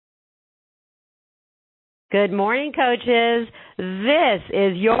Good morning, coaches. This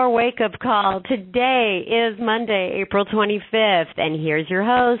is your wake-up call. Today is Monday, April 25th, and here's your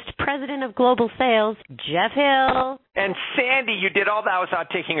host, President of Global Sales, Jeff Hill. And Sandy, you did all that without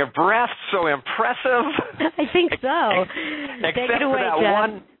taking a breath. So impressive. I think so. Except Take it away, for that Jeff.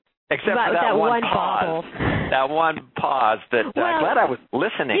 one. Except for that one pause. That one pause. I'm glad I was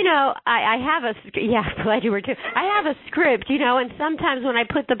listening. You know, I have glad you were too. I have a script, and sometimes when I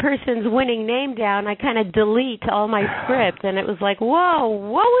put the person's winning name down, I kind of delete all my script, and it was like, whoa,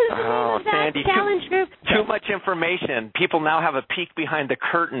 what was the name of that Sandy, challenge group? Too much information. People now have a peek behind the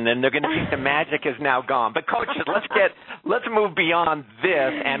curtain, and they're going to think the magic is now gone. But coaches, let's move beyond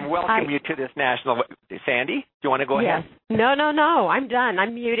this and welcome you to this national. Sandy, do you want to go ahead? No. I'm done.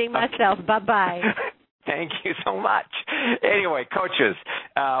 I'm muting myself. Bye-bye. Thank you so much. Anyway, coaches,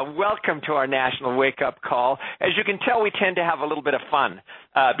 welcome to our national wake-up call. As you can tell, we tend to have a little bit of fun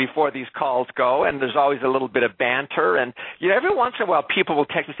before these calls go, and there's always a little bit of banter. And every once in a while, people will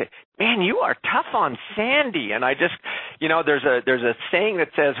text me and say, "Man, you are tough on Sandy." And I just, there's a saying that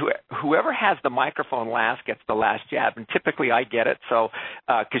says, "Whoever has the microphone last gets the last jab." And typically, I get it. So,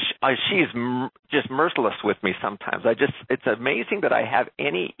 because she's just merciless with me sometimes. It's amazing that I have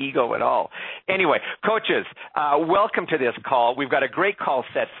any ego at all. Anyway, coaches, welcome to this call. We've got a great call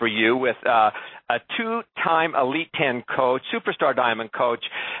set for you with a two-time Elite 10 coach, Superstar Diamond coach,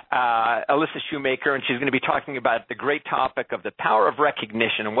 Alyssa Shoemaker, and she's going to be talking about the great topic of the power of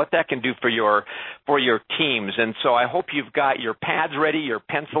recognition and what that can do for your teams. And so I hope you've got your pads ready, your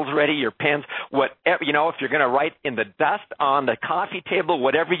pencils ready, your pens, whatever, if you're going to write in the dust on the coffee table,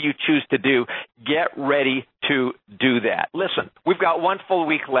 whatever you choose to do, get ready to do that. Listen, we've got one full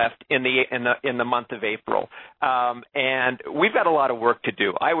week left in the month of April, and we've got a lot of work to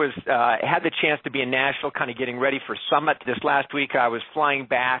do. I had the chance to be in Nashville, kind of getting ready for Summit this last week. I was flying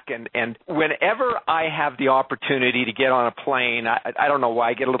back, and whenever I have the opportunity to get on a plane, I don't know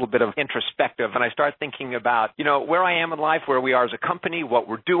why, I get a little bit of introspective, and I start thinking about where I am in life, where we are as a company, what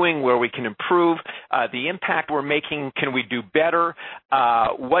we're doing, where we can improve, the impact we're making. Can we do better?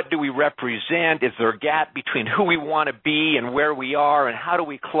 What do we represent? Is there a gap between who we want to be and where we are, and how do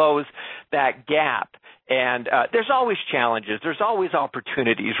we close that gap? And there's always challenges. There's always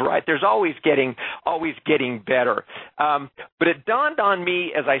opportunities, right? There's always getting better. But it dawned on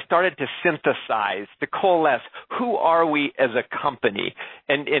me as I started to synthesize, to coalesce, who are we as a company?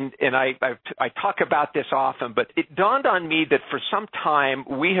 And I talk about this often, but it dawned on me that for some time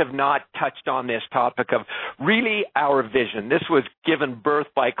we have not touched on this topic of really our vision. This was given birth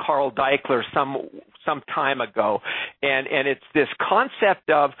by Carl Deichler some time ago. And it's this concept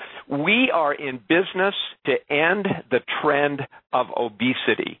of we are in business to end the trend of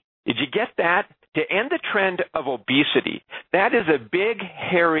obesity. Did you get that? To end the trend of obesity. That is a big,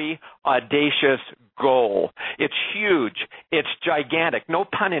 hairy, audacious goal. It's huge. It's gigantic. No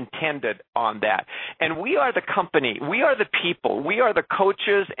pun intended on that. And we are the company. We are the people. We are the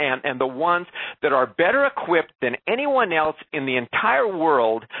coaches and the ones that are better equipped than anyone else in the entire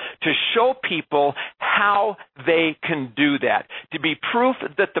world to show people how they can do that, to be proof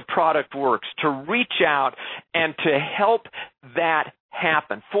that the product works, to reach out and to help that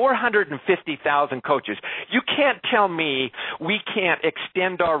happen. 450,000 coaches. You can't tell me we can't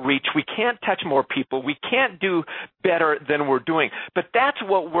extend our reach. We can't touch more people. We can't do better than we're doing. But that's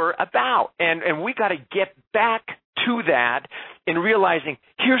what we're about. And we got to get back to that in realizing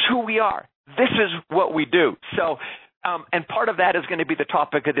here's who we are. This is what we do. So, and part of that is going to be the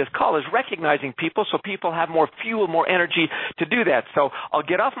topic of this call, is recognizing people so people have more fuel, more energy to do that. So I'll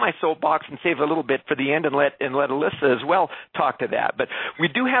get off my soapbox and save a little bit for the end and let Alyssa as well talk to that. But we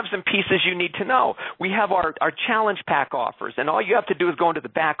do have some pieces you need to know. We have our challenge pack offers, and all you have to do is go into the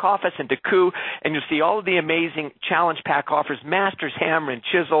back office into Coup, and you'll see all of the amazing challenge pack offers, Masters, Hammer, and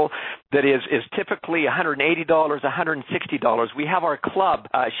Chisel, that is typically $180, $160. We have our club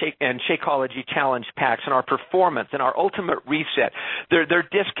Shakeology challenge packs and our performance and our ultimate reset. They're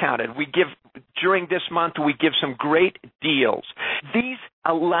discounted. During this month, we give some great deals. These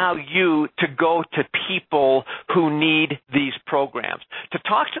allow you to go to people who need these programs, to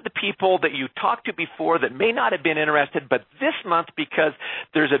talk to the people that you talked to before that may not have been interested, but this month, because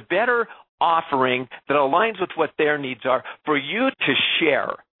there's a better offering that aligns with what their needs are, for you to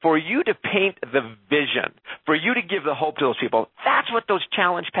share for you to paint the vision, for you to give the hope to those people. That's what those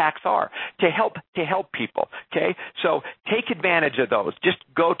challenge packs are, to help people, okay? So take advantage of those. Just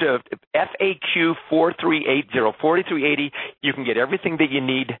go to FAQ 4380. You can get everything that you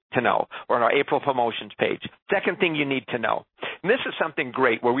need to know, or on our April promotions page. Second thing you need to know, and this is something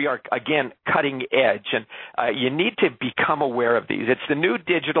great where we are, again, cutting edge, and you need to become aware of these. It's the new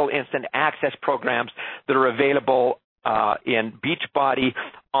digital instant access programs that are available in Beachbody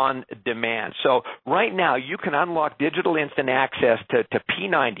on demand. So right now you can unlock digital instant access to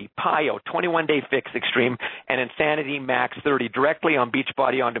P90, PiYo, 21-Day Fix Extreme, and Insanity Max 30 directly on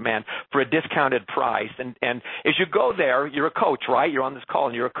Beachbody on demand for a discounted price. And as you go there, you're a coach, right? You're on this call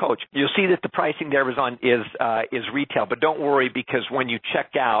and you're a coach. You'll see that the pricing there is retail, but don't worry, because when you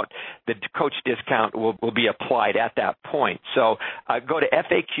check out, the coach discount will be applied at that point. So go to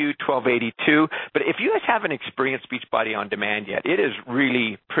FAQ 1282. But if you guys haven't experienced Beachbody on demand yet, it is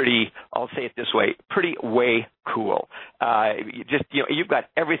really pretty, I'll say it this way, pretty way cool. You've got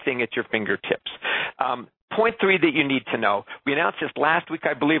everything at your fingertips. Point 3 that you need to know. We announced this last week,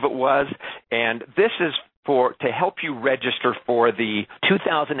 I believe it was, and this is to help you register for the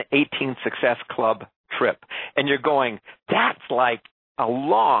 2018 Success Club trip. And you're going, that's like a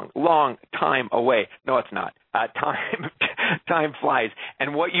long, long time away. No, it's not. Time flies.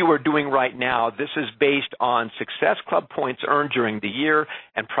 And what you are doing right now, this is based on Success Club points earned during the year,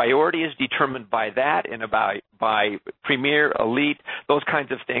 and priority is determined by that and by Premier, Elite, those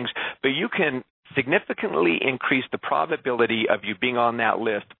kinds of things. But you can significantly increase the probability of you being on that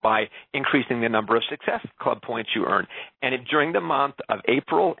list by increasing the number of Success Club points you earn. And during the month of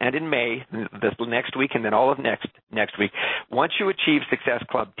April and in May, this next week and then all of next week, once you achieve Success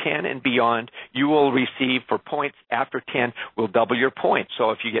Club 10 and beyond, you will receive, for points after 10, we'll double your points.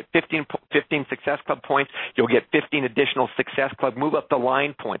 So if you get 15 Success Club points, you'll get 15 additional Success Club move up the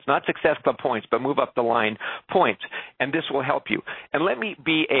line points. Not Success Club points, but move up the line points. And this will help you. And let me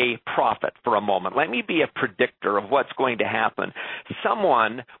be a prophet for a moment. Let me be a predictor of what's going to happen.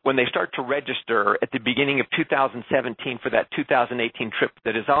 Someone, when they start to register at the beginning of 2017 for that 2018 trip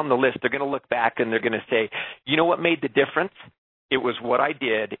that is on the list, they're going to look back and they're going to say, you know what made the difference? It was what I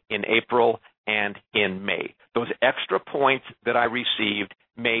did in April and in May. Those extra points that I received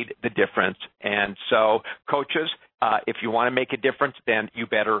made the difference. And so, coaches, if you want to make a difference, then you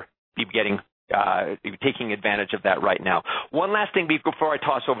better be taking advantage of that right now. One last thing before I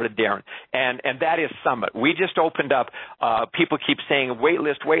toss over to Darren, and that is Summit. We just opened up. People keep saying wait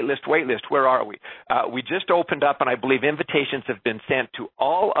list. Where are we? We just opened up, and I believe invitations have been sent to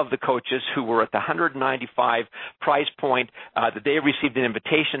all of the coaches who were at the $195 price point. That they received an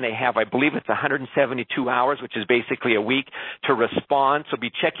invitation. They have, I believe it's 172 hours, which is basically a week, to respond. So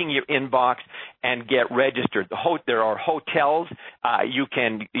be checking your inbox and get registered. There are hotels.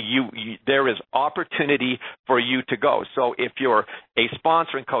 There is opportunity for you to go. So if you're a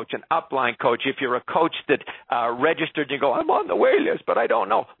sponsoring coach, an upline coach, if you're a coach that registered and you go, I'm on the wait list, but I don't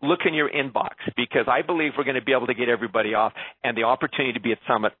know, look in your inbox, because I believe we're going to be able to get everybody off, and the opportunity to be at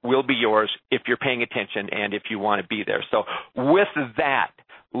Summit will be yours if you're paying attention and if you want to be there. So with that,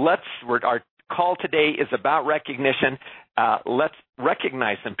 our call today is about recognition. Let's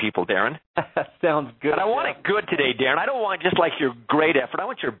recognize some people, Darren. Sounds good. But I want it good today, Darren. I don't want just like your great effort. I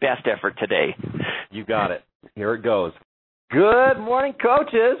want your best effort today. You got it. Here it goes. Good morning,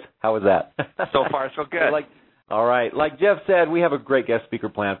 coaches. How was that? So far, so good. All right. Like Jeff said, we have a great guest speaker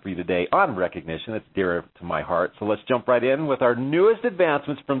planned for you today on recognition. It's dear to my heart. So let's jump right in with our newest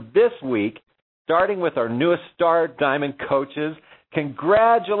advancements from this week, starting with our newest Star Diamond coaches.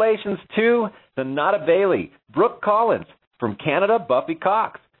 Congratulations to Sonata Bailey, Brooke Collins, from Canada, Buffy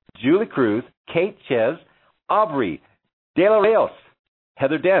Cox, Julie Cruz, Kate Ches, Aubrey De La Rios,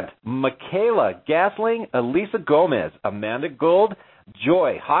 Heather Dent, Michaela Gasling, Elisa Gomez, Amanda Gold,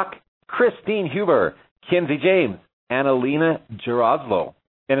 Joy Hawk, Christine Huber, Kinsey James, Annalena Geroslo.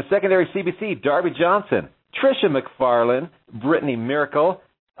 In a secondary CBC, Darby Johnson, Tricia McFarlane, Brittany Miracle,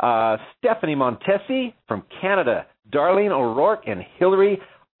 Stephanie Montesi from Canada, Darlene O'Rourke, and Hillary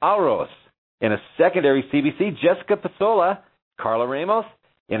Auros. In a secondary CBC, Jessica Pasola, Carla Ramos.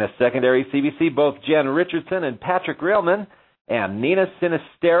 In a secondary CBC, both Jen Richardson and Patrick Railman. And Nina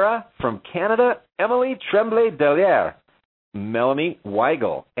Sinistera from Canada, Emily Tremblay-Deliere, Melanie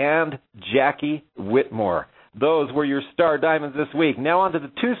Weigel, and Jackie Whitmore. Those were your Star Diamonds this week. Now on to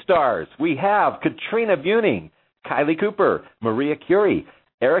the 2 stars. We have Katrina Buning, Kylie Cooper, Maria Curie,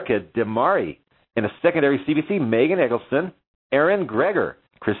 Erica Demari. In a secondary CBC, Megan Eggleston, Erin Greger,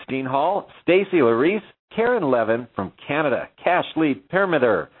 Christine Hall, Stacy Larice, Karen Levin from Canada, Cash Lee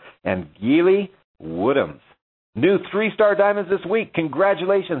Permitter, and Geely Woodhams. New 3-star diamonds this week.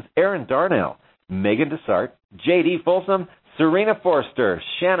 Congratulations, Aaron Darnell, Megan Dessart, J.D. Folsom, Serena Forster,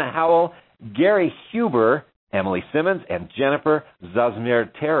 Shanna Howell, Gary Huber, Emily Simmons, and Jennifer Zazmir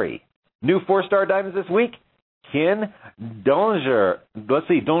Terry. New 4-star diamonds this week. Kin Donger.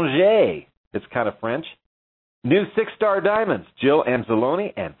 Donger. It's kind of French. New 6-star diamonds. Jill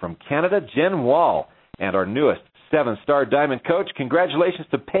Anzalone, and from Canada, Jen Wall. And our newest 7-star diamond coach. Congratulations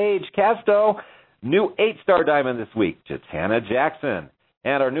to Paige Casto. New 8-star diamond this week. Jatana Jackson.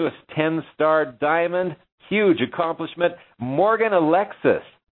 And our newest 10-star diamond. Huge accomplishment. Morgan Alexis.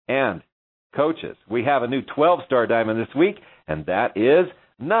 And coaches, we have a new 12-star diamond this week, and that is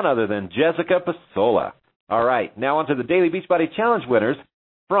none other than Jessica Pasola. All right, now on to the Daily Beachbody Challenge winners.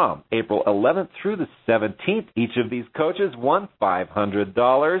 From April 11th through the 17th, each of these coaches won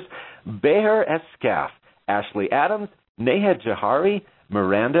 $500. Beher Escaf, Ashley Adams, Neha Jahari,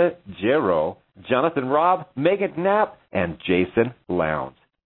 Miranda Gero, Jonathan Robb, Megan Knapp, and Jason Lowndes.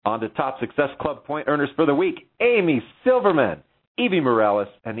 On to Top Success Club point earners for the week. Amy Silverman, Evie Morales,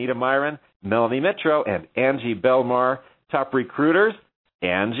 Anita Myron, Melanie Mitro, and Angie Belmar. Top recruiters,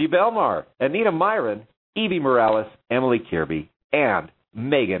 Angie Belmar, Anita Myron, Evie Morales, Emily Kirby, and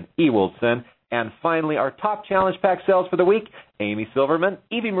Megan Ewaldson. And finally, our top challenge pack sales for the week, Amy Silverman,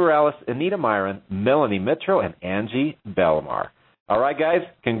 Evie Morales, Anita Myron, Melanie Mitro, and Angie Belmar. All right, guys,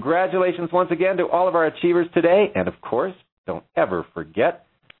 congratulations once again to all of our achievers today. And, of course, don't ever forget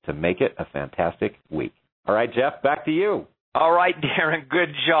to make it a fantastic week. All right, Jeff, back to you. All right, Darren,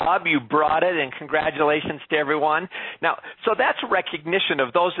 good job. You brought it, and congratulations to everyone. Now, so that's recognition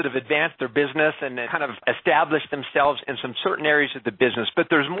of those that have advanced their business and kind of established themselves in some certain areas of the business. But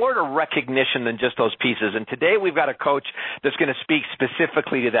there's more to recognition than just those pieces. And today we've got a coach that's going to speak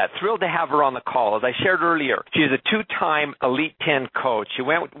specifically to that. Thrilled to have her on the call. As I shared earlier, she is a 2-time Elite 10 coach. She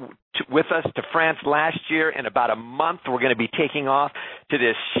went with us to France last year. In about a month, we're going to be taking off to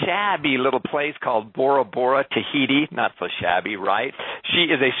this shabby little place called Bora Bora, Tahiti. Not so shabby, right? She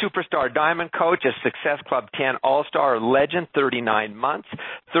is a superstar diamond coach, a Success Club 10 All-Star legend, 39 months,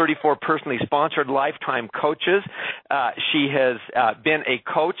 34 personally sponsored lifetime coaches. She has been a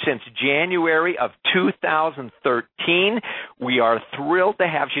coach since January of 2013. We are thrilled to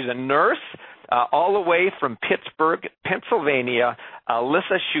have, she's a nurse, all the way from Pittsburgh, Pennsylvania,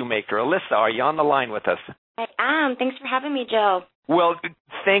 Alyssa Shoemaker. Alyssa, are you on the line with us? I am. Thanks for having me, Joe. Well,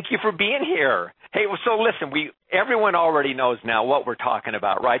 thank you for being here. Hey, so listen, everyone already knows now what we're talking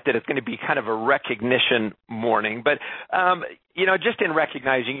about, right? That it's going to be kind of a recognition morning. But, just in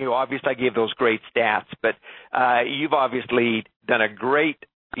recognizing you, obviously I gave those great stats, but you've obviously done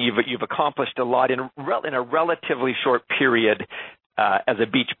you've accomplished a lot in a relatively short period as a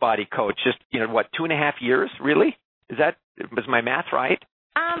Beachbody coach. Just, 2.5 years, really? Was my math right?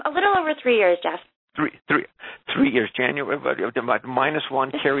 A little over 3 years, Jeff. 3 years, January, minus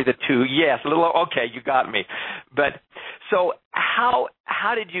 1, carry the 2. Yes, a little, okay, you got me. But so how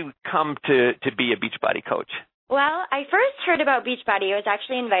did you come to be a Beachbody coach? Well, I first heard about Beachbody. I was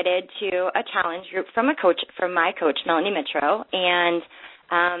actually invited to a challenge group from my coach, Melanie Mitro, and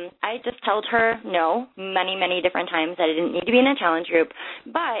I just told her no many, many different times that I didn't need to be in a challenge group.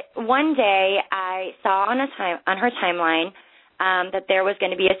 But one day I saw on her timeline that there was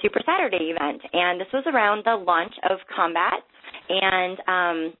going to be a Super Saturday event, and this was around the launch of Combat, and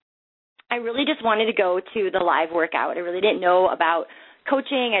I really just wanted to go to the live workout. I really didn't know about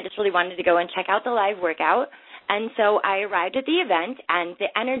coaching. I just really wanted to go and check out the live workout. And so I arrived at the event, and the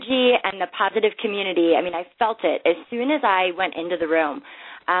energy and the positive community, I felt it as soon as I went into the room.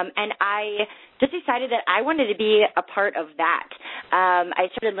 And I just decided that I wanted to be a part of that. I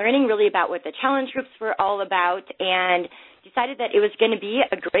started learning really about what the challenge groups were all about, and decided that it was going to be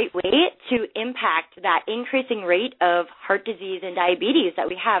a great way to impact that increasing rate of heart disease and diabetes that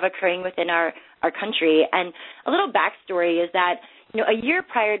we have occurring within our country. And a little backstory is that, a year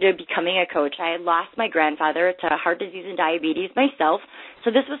prior to becoming a coach, I had lost my grandfather to heart disease and diabetes myself.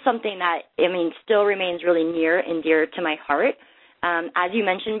 So this was something that, still remains really near and dear to my heart. As you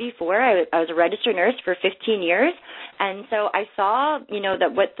mentioned before, I was a registered nurse for 15 years. And so I saw,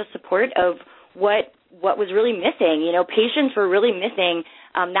 that what the support of what was really missing, patients were really missing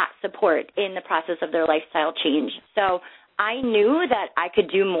that support in the process of their lifestyle change. So I knew that I could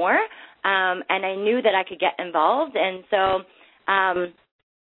do more, and I knew that I could get involved. And so after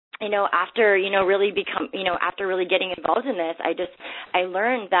really getting involved in this, I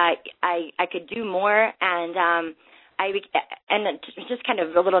learned that I could do more, and just kind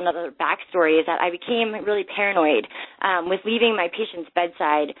of another backstory is that I became really paranoid with leaving my patient's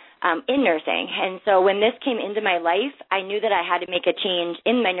bedside in nursing. And so when this came into my life, I knew that I had to make a change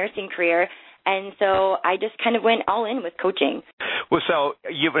in my nursing career And so I just kind of went all in with coaching. Well, so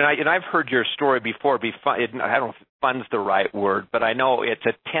I've heard your story before. I don't know if fun's the right word, but I know it's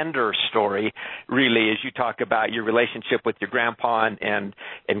a tender story, really, as you talk about your relationship with your grandpa and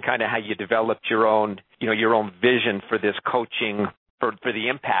kind of how you developed your own vision for this coaching for the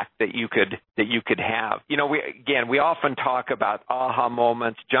impact that you could have. We often talk about aha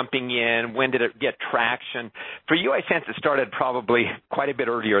moments, jumping in, when did it get traction. For you, I sense it started probably quite a bit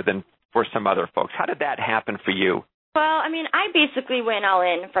earlier than for some other folks. How did that happen for you? Well, I basically went all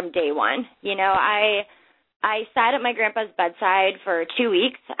in from day one. I sat at my grandpa's bedside for 2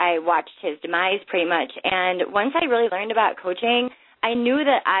 weeks. I watched his demise pretty much. And once I really learned about coaching, I knew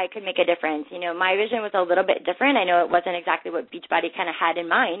that I could make a difference. My vision was a little bit different. I know it wasn't exactly what Beachbody kind of had in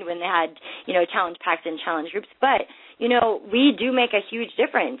mind when they had, challenge packs and challenge groups. But, we do make a huge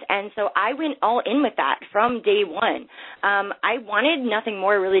difference. And so I went all in with that from day one. I wanted nothing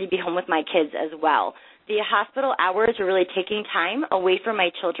more really to be home with my kids as well. The hospital hours were really taking time away from my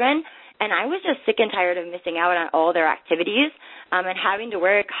children, and I was just sick and tired of missing out on all their activities and having to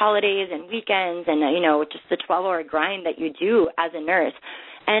work holidays and weekends and, just the 12-hour grind that you do as a nurse.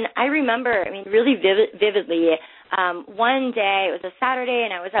 And I remember, really vividly, one day, it was a Saturday,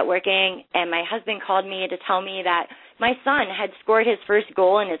 and I was out working, and my husband called me to tell me that my son had scored his first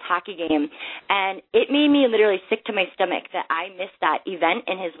goal in his hockey game, and it made me literally sick to my stomach that I missed that event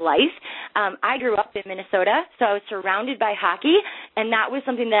in his life. I grew up in Minnesota, so I was surrounded by hockey, and that was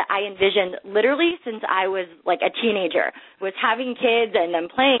something that I envisioned literally since I was like a teenager, was having kids and then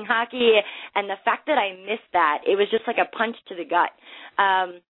playing hockey, and the fact that I missed that, it was just like a punch to the gut.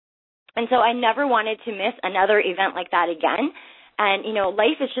 And so I never wanted to miss another event like that again. And,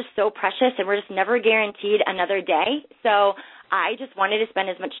 life is just so precious, and we're just never guaranteed another day. So I just wanted to spend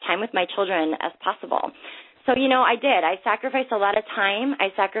as much time with my children as possible. So, I did. I sacrificed a lot of time.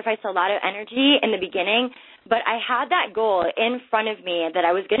 I sacrificed a lot of energy in the beginning. But I had that goal in front of me that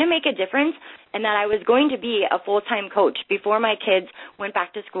I was going to make a difference and that I was going to be a full-time coach before my kids went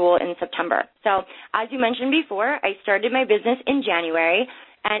back to school in September. So as you mentioned before, I started my business in January.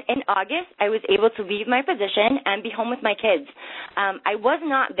 And in August, I was able to leave my position and be home with my kids. I was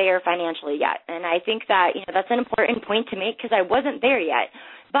not there financially yet, and I think that that's an important point to make because I wasn't there yet.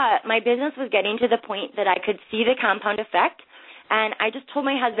 But my business was getting to the point that I could see the compound effect, and I just told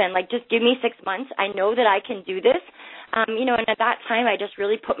my husband, just give me 6 months. I know that I can do this. And at that time, I just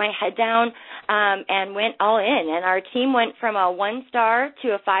really put my head down and went all in. And our team went from a 1-star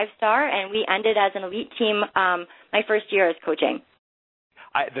to a 5-star, and we ended as an elite team my first year as coaching.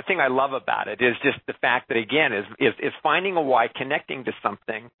 The thing I love about it is just the fact that, again, is finding a why, connecting to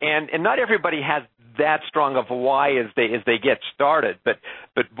something. And not everybody has that strong of a why as they get started. But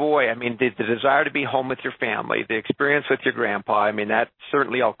boy, the desire to be home with your family, the experience with your grandpa, that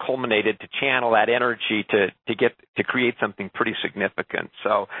certainly all culminated to channel that energy to create something pretty significant.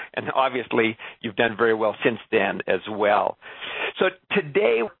 So, and obviously you've done very well since then as well. So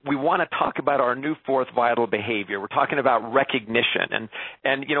today we want to talk about our new fourth vital behavior. We're talking about recognition,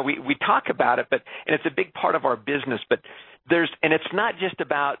 and we talk about it, and it's a big part of our business. But it's not just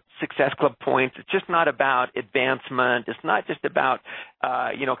about Success Club points. It's just not about advancement. It's not just about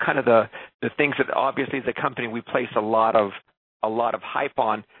kind of the things that obviously as a company we place a lot of hype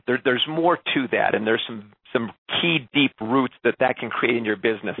on. There's more to that, and there's some key deep roots that can create in your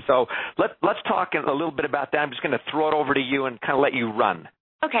business. So let's talk a little bit about that. I'm just going to throw it over to you and kind of let you run.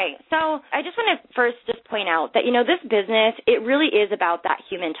 Okay, so I just want to first just point out that, this business, it really is about that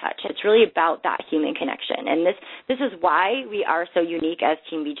human touch. It's really about that human connection. And this is why we are so unique as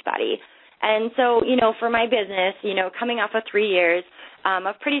Team Beachbody. And so, for my business, coming off of 3 years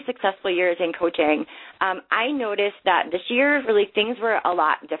of pretty successful years in coaching, I noticed that this year, really, things were a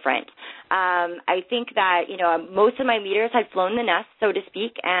lot different. I think that, most of my leaders had flown the nest, so to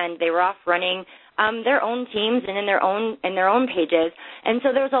speak, and they were off running their own teams and in their own pages. And so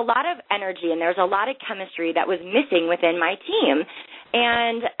there was a lot of energy and there was a lot of chemistry that was missing within my team.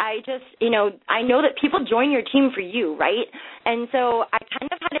 And I just, I know that people join your team for you, right? And so I kind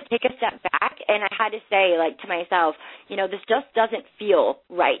of had to take a step back and I had to say, to myself, this just doesn't feel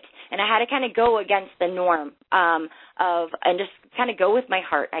right. And I had to kind of go against the norm and just kind of go with my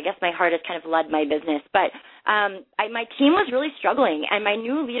heart. I guess my heart has kind of led my business. But my team was really struggling, and my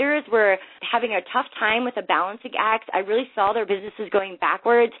new leaders were having a tough time with the balancing act. I really saw their businesses going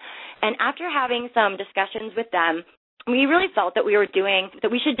backwards. And after having some discussions with them, we really felt that we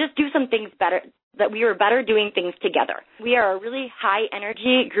should just do some things better, that we were better doing things together. We are a really high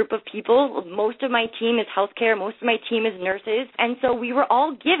energy group of people. Most of my team is healthcare. Most of my team is nurses. And so we were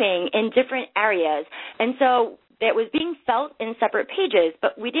all giving in different areas. And so that was being felt in separate pages,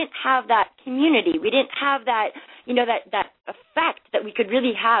 but we didn't have that community. We didn't have that, that effect that we could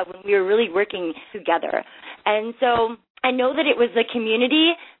really have when we were really working together. And so I know that it was the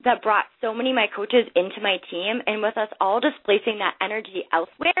community that brought so many of my coaches into my team, and with us all displacing that energy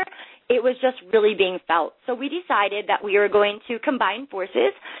elsewhere, it was just really being felt. So we decided that we were going to combine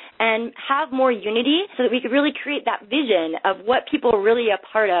forces and have more unity so that we could really create that vision of what people were really a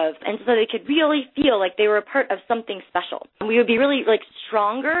part of, and so they could really feel like they were a part of something special. And we would be really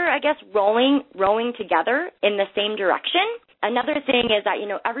stronger, I guess, rowing together in the same direction. Another thing is that,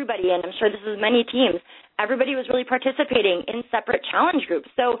 everybody, and I'm sure this is many teams, everybody was really participating in separate challenge groups.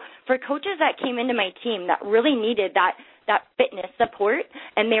 So for coaches that came into my team that really needed that fitness support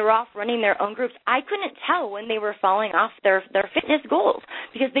and they were off running their own groups, I couldn't tell when they were falling off their fitness goals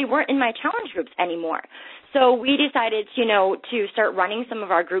because they weren't in my challenge groups anymore. So we decided, to start running some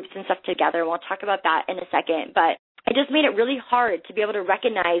of our groups and stuff together, and we'll talk about that in a second. But it just made it really hard to be able to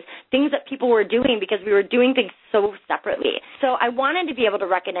recognize things that people were doing because we were doing things so separately. So I wanted to be able to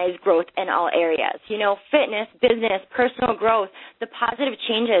recognize growth in all areas, fitness, business, personal growth, the positive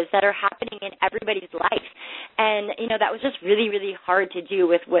changes that are happening in everybody's life. And, that was just really, really hard to do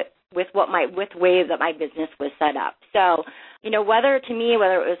with ways that my business was set up. So, whether it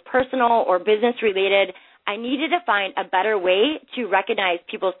was personal or business related, I needed to find a better way to recognize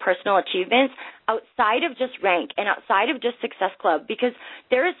people's personal achievements outside of just rank and outside of just Success Club, because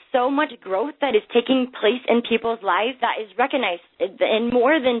there is so much growth that is taking place in people's lives that is recognized in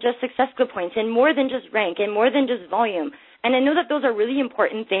more than just Success Club points, and more than just rank, and more than just volume. And I know that those are really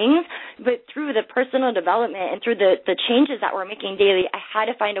important things, but through the personal development and through the changes that we're making daily, I had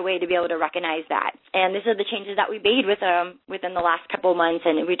to find a way to be able to recognize that. And these are the changes that we made within the last couple of months,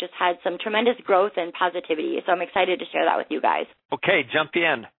 and we just had some tremendous growth and positivity. So I'm excited to share that with you guys. Okay, jump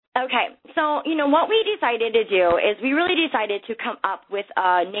in. Okay, so, what we decided to do is we really decided to come up with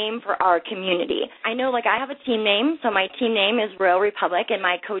a name for our community. I know, I have a team name, so my team name is Royal Republic, and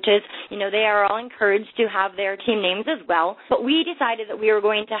my coaches, they are all encouraged to have their team names as well, but we decided that we were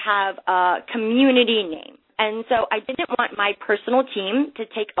going to have a community name. And so I didn't want my personal team to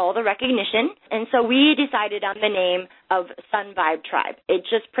take all the recognition, and so we decided on the name of Sun Vibe Tribe. It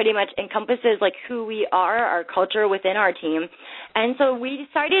just pretty much encompasses who we are, our culture within our team. And so we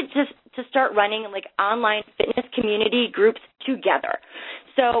decided to start running online fitness community groups together.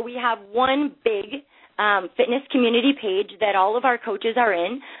 So we have one big fitness community page that all of our coaches are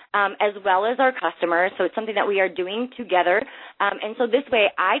in, as well as our customers. So it's something that we are doing together. And so this way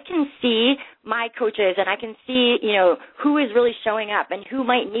I can see my coaches and I can see, who is really showing up and who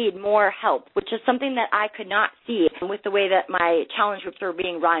might need more help, which is something that I could not see with the way that my challenge groups were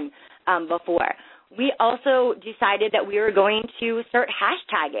being run before. We also decided that we were going to start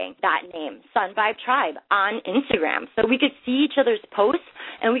hashtagging that name, Sun Vibe Tribe, on Instagram, so we could see each other's posts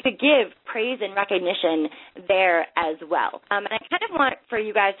and we could give praise and recognition there as well. And I kind of want for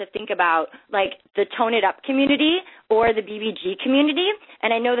you guys to think about the Tone It Up community or the BBG community.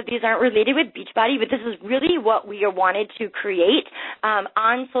 And I know that these aren't related with Beachbody, but this is really what we wanted to create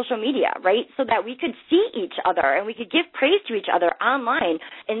on social media, right? So that we could see each other and we could give praise to each other online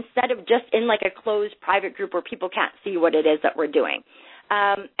instead of just in a closed private group where people can't see what it is that we're doing.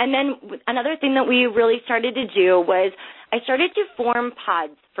 And then another thing that we really started to do was I started to form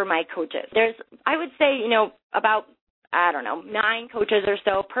pods for my coaches. There's, I would say, about, 9 coaches or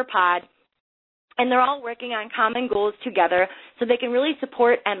so per pod. And they're all working on common goals together so they can really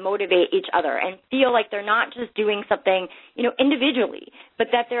support and motivate each other and feel like they're not just doing something, individually, but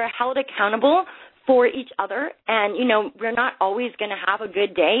that they're held accountable for each other. And, we're not always going to have a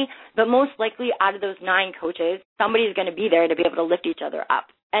good day, but most likely out of those 9 coaches, somebody's going to be there to be able to lift each other up.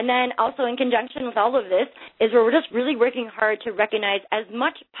 And then also in conjunction with all of this is where we're just really working hard to recognize as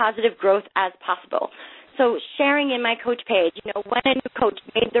much positive growth as possible. So sharing in my coach page, when a new coach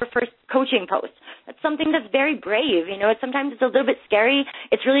made their first coaching post, that's something that's very brave. Sometimes it's a little bit scary.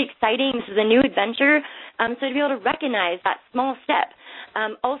 It's really exciting. This is a new adventure. So to be able to recognize that small step.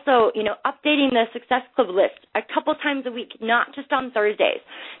 Also, updating the Success Club list a couple times a week, not just on Thursdays,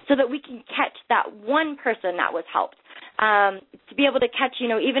 so that we can catch that one person that was helped. To be able to catch,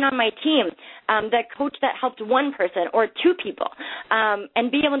 even on my team, the coach that helped one person or 2 people, and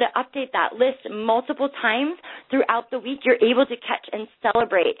be able to update that list multiple times throughout the week, you're able to catch and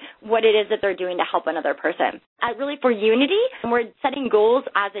celebrate what it is that they're doing to help another person. Really for unity, we're setting goals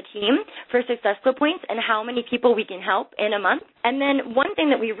as a team for Success Club points and how many people we can help in a month. And then one thing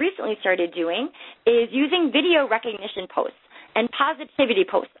that we recently started doing is using video recognition posts and positivity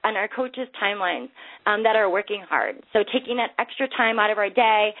posts on our coaches' timelines that are working hard. So taking that extra time out of our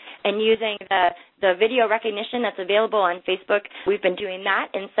day and using the the video recognition that's available on Facebook. We've been doing that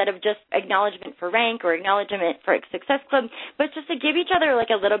instead of just acknowledgement for rank or acknowledgement for Success Club, but just to give each other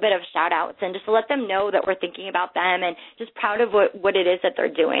like a little bit of shout outs and just to let them know that we're thinking about them and just proud of what it is that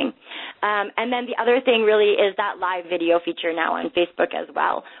they're doing. And then the other thing really is that live video feature now on Facebook as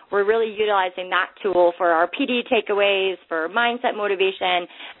well. We're really utilizing that tool for our PD takeaways, for mindset motivation,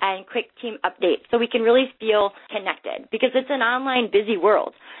 and quick team updates so we can really feel connected because it's an online busy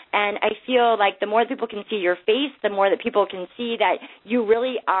world. And I feel like the more people can see your face, the more that people can see that you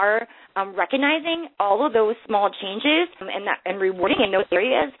really are recognizing all of those small changes and rewarding in those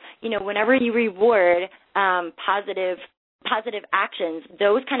areas. You know, whenever you reward positive actions,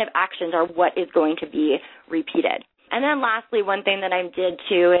 those kind of actions are what is going to be repeated. And then lastly, one thing that I did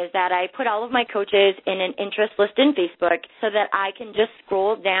too is that I put all of my coaches in an interest list in Facebook so that I can just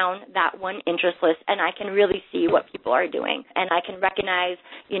scroll down that one interest list and I can really see what people are doing. And I can recognize,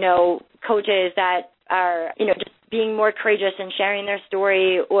 you know, coaches that are, you know, just being more courageous and sharing their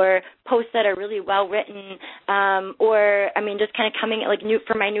story, or posts that are really well written, or I mean, just kind of coming like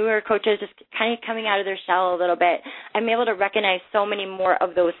for my newer coaches, just kind of coming out of their shell a little bit. I'm able to recognize so many more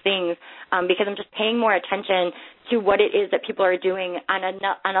of those things because I'm just paying more attention to what it is that people are doing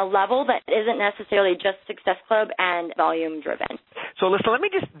on a level that isn't necessarily just Success Club and volume driven. So listen, let me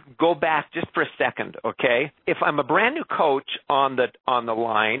just go back just for a second, okay? If I'm a brand new coach on the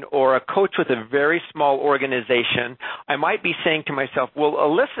line or a coach with a very small organization, I might be saying to myself,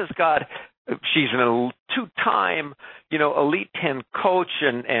 well, she's an two-time, you know, Elite 10 coach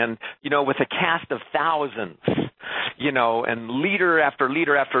and you know, with a cast of thousands, you know, and leader after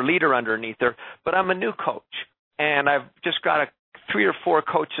leader after leader underneath her, but I'm a new coach. And I've just got 3 or 4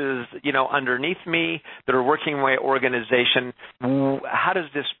 coaches, you know, underneath me that are working my organization. How does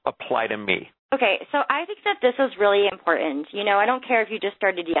this apply to me? Okay, so I think that this is really important. You know, I don't care if you just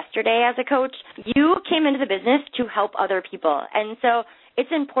started yesterday as a coach. You came into the business to help other people. And so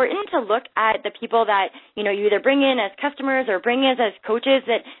it's important to look at the people that, you know, you either bring in as customers or bring in as coaches,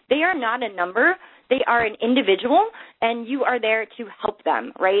 that they are not a number. They are an individual, and you are there to help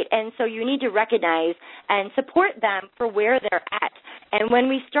them, right? And so you need to recognize and support them for where they're at. And when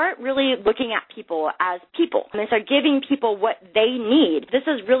we start really looking at people as people and start giving people what they need, this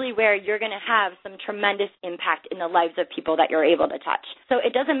is really where you're going to have some tremendous impact in the lives of people that you're able to touch. So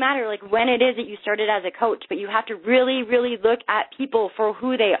it doesn't matter like when it is that you started as a coach, but you have to really, really look at people for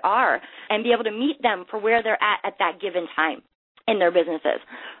who they are and be able to meet them for where they're at that given time in their businesses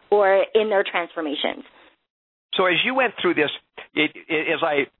or in their transformations. So as you went through this,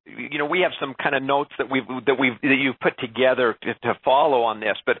 we have some kind of notes that you've put together to follow on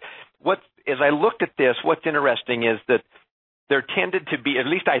this. But as I looked at this, what's interesting is that there tended to be, at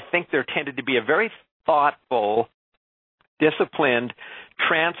least I think there tended to be a very thoughtful, disciplined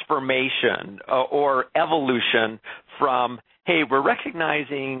transformation or evolution from, hey, we're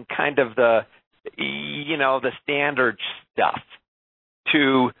recognizing kind of the standard stuff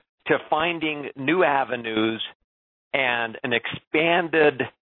to finding new avenues and an expanded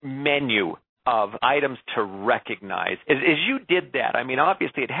menu of items to recognize. As you did that, I mean,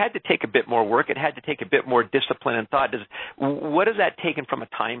 obviously it had to take a bit more work. It had to take a bit more discipline and thought. What is that taken from a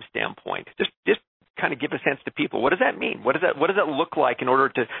time standpoint? Just kind of give a sense to people. What does that mean? What does that look like in order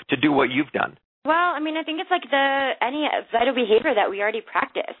to do what you've done? Well, I mean, I think it's like any vital behavior that we already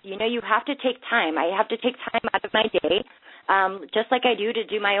practice. You know, you have to take time. I have to take time out of my day, just like I do to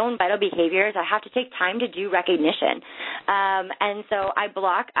do my own vital behaviors. I have to take time to do recognition. And so I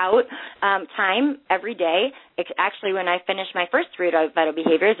block out time every day. Actually, when I finish my first 3 vital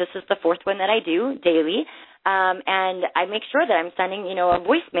behaviors, this is the 4th one that I do daily, and I make sure that I'm sending, you know, a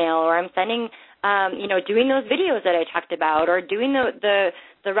voicemail, or I'm sending, doing those videos that I talked about, or doing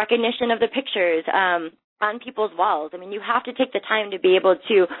the recognition of the pictures on people's walls. I mean, you have to take the time to be able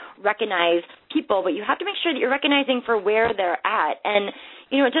to recognize people, but you have to make sure that you're recognizing for where they're at. And,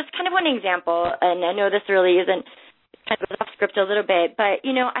 you know, just kind of one example, and I know this really isn't kind of off script a little bit, but,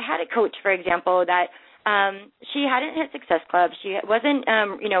 you know, I had a coach, for example, that she hadn't hit Success Club. She wasn't,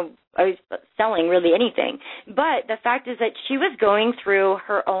 selling really anything. But the fact is that she was going through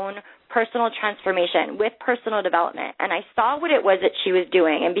her own personal transformation with personal development. And I saw what it was that she was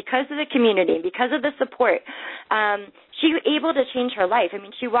doing. And because of the community, because of the support, she was able to change her life. I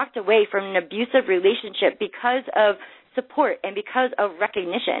mean, she walked away from an abusive relationship because of support and because of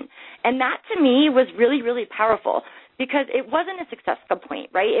recognition. And that, to me, was really, really powerful, because it wasn't a Success Club point,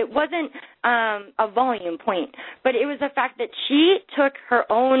 right? It wasn't a volume point, but it was the fact that she took her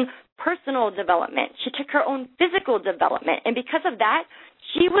own personal development. She took her own physical development. And because of that,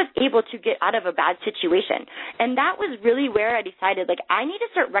 she was able to get out of a bad situation. And that was really where I decided, like, I need to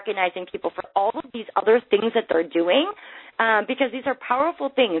start recognizing people for all of these other things that they're doing, because these are powerful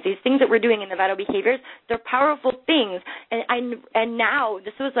things. These things that we're doing in the Vital Behaviors, they're powerful things. And now,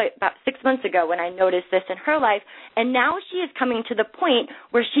 this was like about 6 months ago when I noticed this in her life, and now she is coming to the point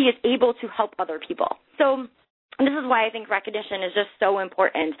where she is able to help other people. So this is why I think recognition is just so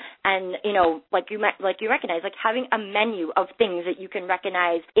important. And, you know, like you recognize, like having a menu of things that you can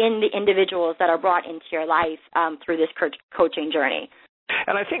recognize in the individuals that are brought into your life through this coaching journey.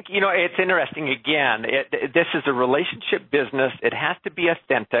 And I think, you know, it's interesting, again, this is a relationship business. It has to be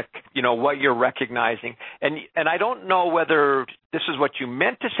authentic, you know, what you're recognizing. And I don't know whether this is what you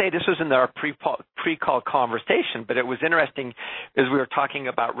meant to say. This was in our pre-call conversation, but it was interesting as we were talking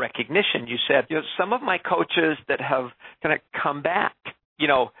about recognition. You said, you know, some of my coaches that have kind of come back, you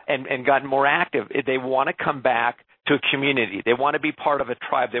know, and gotten more active, they want to come back to a community. They want to be part of a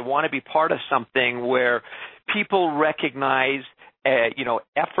tribe. They want to be part of something where people recognize you know,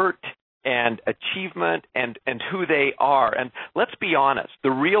 effort and achievement and who they are. And let's be honest, the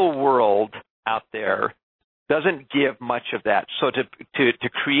real world out there doesn't give much of that. So to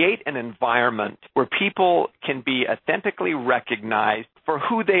create an environment where people can be authentically recognized for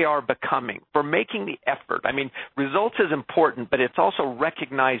who they are becoming, for making the effort. I mean, results is important, but it's also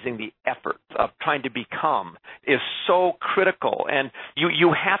recognizing the effort of trying to become is so critical. And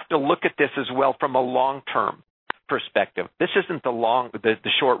you have to look at this as well from a long-term perspective. This isn't the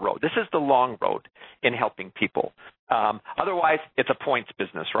short road. This is the long road in helping people. Otherwise, it's a points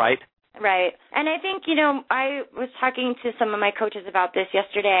business, right? Right. And I think, you know, I was talking to some of my coaches about this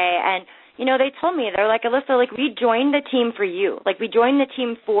yesterday, and, you know, they told me, they're like, Alyssa, like, we joined the team for you. Like, we joined the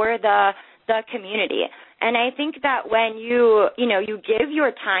team for the community. And I think that when you give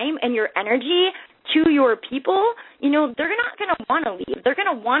your time and your energy to your people, you know, they're not going to want to leave. They're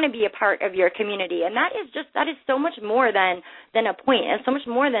going to want to be a part of your community. And that is so much more than a point, and so much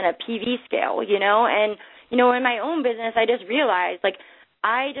more than a PV scale, you know. And, you know, in my own business, I just realized, like,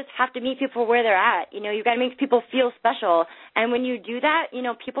 I just have to meet people where they're at. You know, you've got to make people feel special. And when you do that, you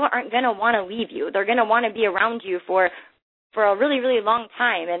know, people aren't going to want to leave you. They're going to want to be around you for a really, really long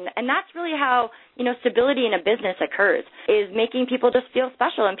time. And that's really how, you know, stability in a business occurs, is making people just feel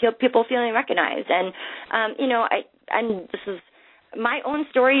special and people feeling recognized. And, you know, this is my own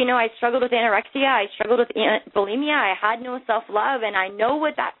story. You know, I struggled with anorexia. I struggled with bulimia. I had no self-love, and I know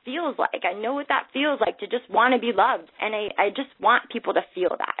what that feels like. I know what that feels like to just want to be loved, and I just want people to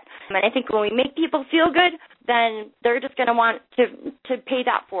feel that. And I think when we make people feel good, then they're just going to want to pay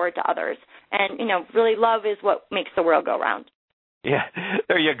that forward to others. And, you know, really love is what makes the world go round. Yeah,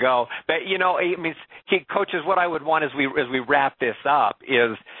 there you go. But, you know, I mean, coaches, what I would want as we wrap this up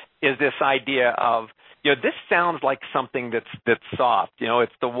is this idea of, you know, this sounds like something that's soft. You know,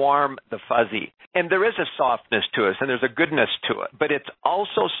 it's the warm, the fuzzy. And there is a softness to it, and there's a goodness to it. But it's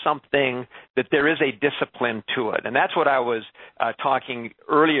also something that there is a discipline to it. And that's what I was talking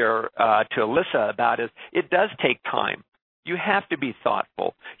earlier to Alyssa about, is it does take time. You have to be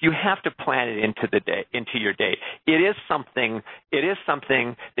thoughtful. You have to plan it into your day. It is something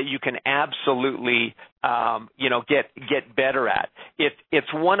that you can absolutely, get better at.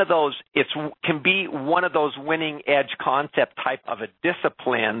 It's one of those. Can be one of those winning edge concept type of a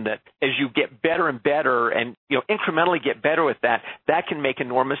discipline that, as you get better and better, and you know, incrementally get better with that can make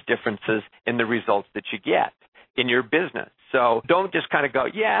enormous differences in the results that you get in your business. So don't just kind of go,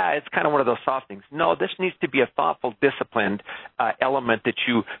 yeah, it's kind of one of those soft things. No, this needs to be a thoughtful, disciplined element that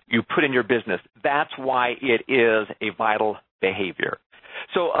you put in your business. That's why it is a vital behavior.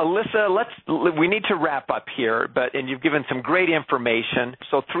 So, Alyssa, we need to wrap up here, and you've given some great information.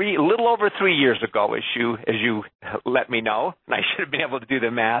 So a little over 3 years ago, as you let me know, and I should have been able to do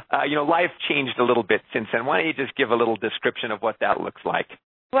the math, life changed a little bit since then. Why don't you just give a little description of what that looks like?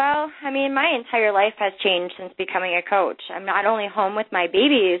 Well, I mean, my entire life has changed since becoming a coach. I'm not only home with my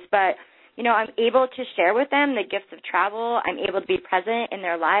babies, but, you know, I'm able to share with them the gifts of travel. I'm able to be present in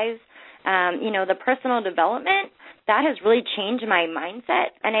their lives. The personal development, that has really changed my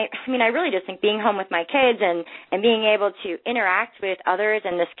mindset. And I really just think being home with my kids and being able to interact with others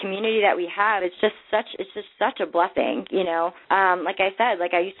and this community that we have, it's just such a blessing, you know. Like I said,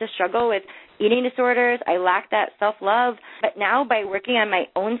 like I used to struggle with eating disorders. I lacked that self-love. But now by working on my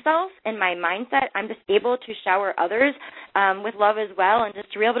own self and my mindset, I'm just able to shower others with love as well, and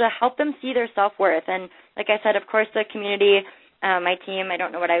just to be able to help them see their self-worth. And like I said, of course, the community, my team, I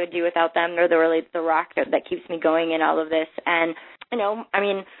don't know what I would do without them. They're really the rock that keeps me going in all of this. And, you know, I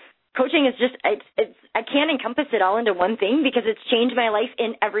mean, coaching is just, I can't encompass it all into one thing because it's changed my life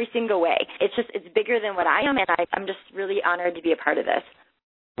in every single way. It's bigger than what I am, and I'm just really honored to be a part of this.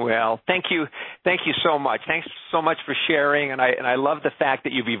 Well, thank you so much. Thanks so much for sharing, and I love the fact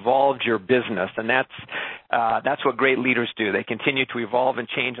that you've evolved your business, and that's what great leaders do. They continue to evolve and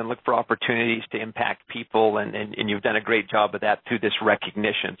change and look for opportunities to impact people, and you've done a great job of that through this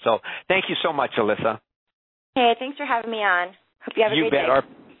recognition. So thank you so much, Alyssa. Hey, thanks for having me on. Hope you have a great day. You bet.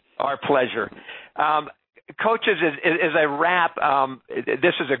 Our pleasure. Coaches, as I wrap,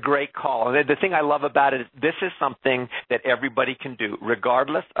 this is a great call. The thing I love about it is this is something that everybody can do,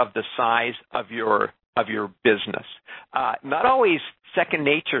 regardless of the size of your business. Not always second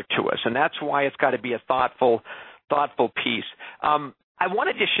nature to us, and that's why it's got to be a thoughtful piece. I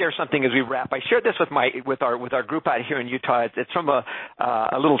wanted to share something as we wrap. I shared this with our group out here in Utah. It's from a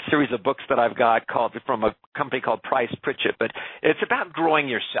little series of books that I've got from a company called Price Pritchett, but it's about growing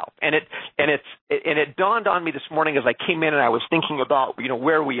yourself. And it dawned on me this morning as I came in and I was thinking about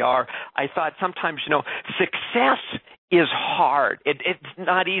where we are. I thought sometimes success is hard. It's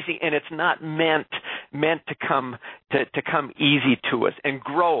not easy, and it's not meant to come easy to us. And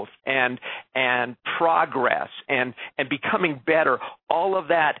growth and progress and becoming better, all of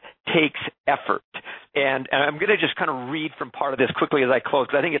that takes effort. And I'm going to just kind of read from part of this quickly as I close,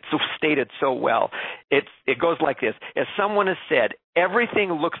 because I think it's stated so well. It goes like this. As someone has said,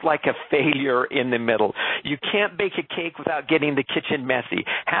 everything looks like a failure in the middle. You can't bake a cake without getting the kitchen messy.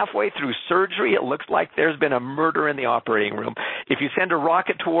 Halfway through surgery, it looks like there's been a murder in the operating room. If you send a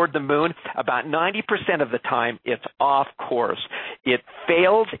rocket toward the moon, about 90% of the time, it's off course. It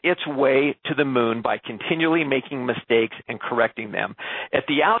fails its way to the moon by continually making mistakes and correcting them. At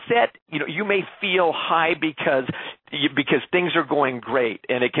the outset, you may feel high because things are going great,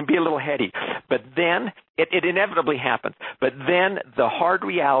 and it can be a little heady. But then it inevitably happens. But then the hard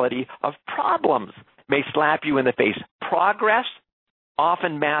reality of problems may slap you in the face. Progress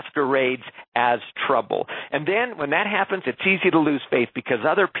often masquerades as trouble. And then when that happens, it's easy to lose faith because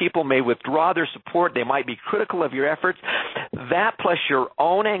other people may withdraw their support. They might be critical of your efforts. That plus your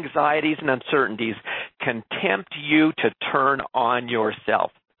own anxieties and uncertainties can tempt you to turn on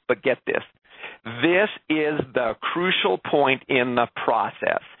yourself. But get this. This is the crucial point in the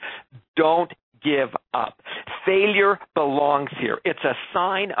process. Don't give up. Failure belongs here. It's a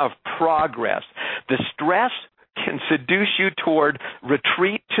sign of progress. The stress can seduce you toward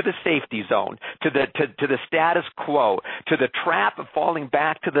retreat to the safety zone, to the status quo, to the trap of falling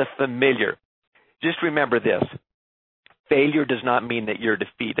back to the familiar. Just remember this. Failure does not mean that you're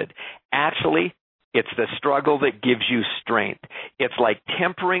defeated. Actually, it's the struggle that gives you strength. It's like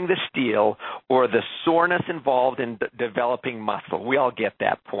tempering the steel or the soreness involved in developing muscle. We all get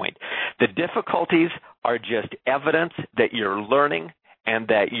that point. The difficulties are just evidence that you're learning and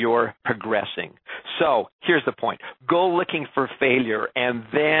that you're progressing. So here's the point. Go looking for failure and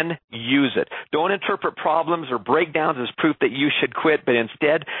then use it. Don't interpret problems or breakdowns as proof that you should quit, but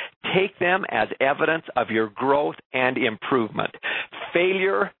instead take them as evidence of your growth and improvement.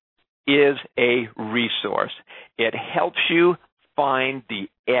 Failure is a resource. It helps you find the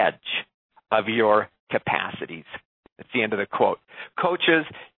edge of your capacities. That's the end of the quote. Coaches,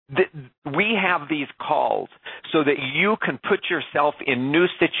 we have these calls so that you can put yourself in new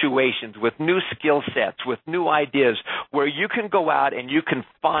situations with new skill sets, with new ideas, where you can go out and you can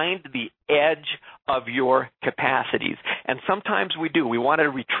find the edge of your capacities. And sometimes we do. We want to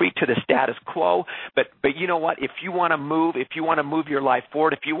retreat to the status quo, but you know what? If you want to move your life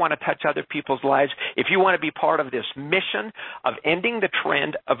forward, if you want to touch other people's lives, if you want to be part of this mission of ending the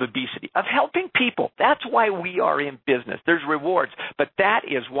trend of obesity, of helping people, that's why we are in business. There's rewards, but that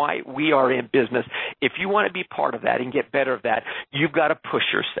is why we are in business. If you want to be part of that and get better at that, you've got to push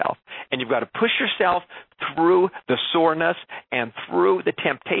yourself. And you've got to push yourself through the soreness and through the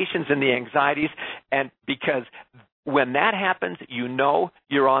temptations and the anxieties, and because when that happens, you know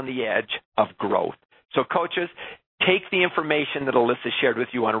you're on the edge of growth. So coaches, take the information that Alyssa shared with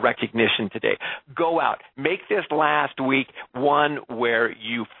you on recognition today. Go out. Make this last week one where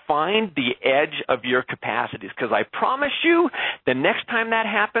you find the edge of your capacities, because I promise you the next time that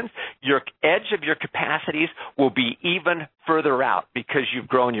happens, your edge of your capacities will be even further out because you've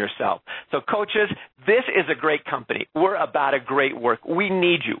grown yourself. So coaches, this is a great company. We're about a great work. We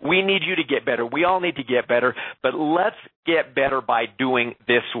need you. We need you to get better. We all need to get better, but let's get better by doing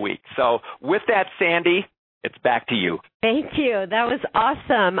this week. So with that, Sandy, it's back to you. Thank you. That was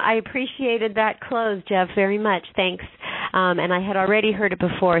awesome. I appreciated that close, Jeff, very much. Thanks. and I had already heard it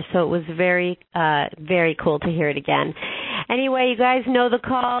before, so it was very, very cool to hear it again. Anyway, you guys know the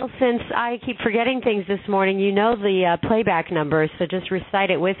call. Since I keep forgetting things this morning, you know the playback number, so just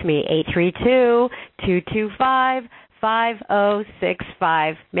recite it with me,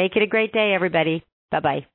 832-225-5065. Make it a great day, everybody. Bye-bye.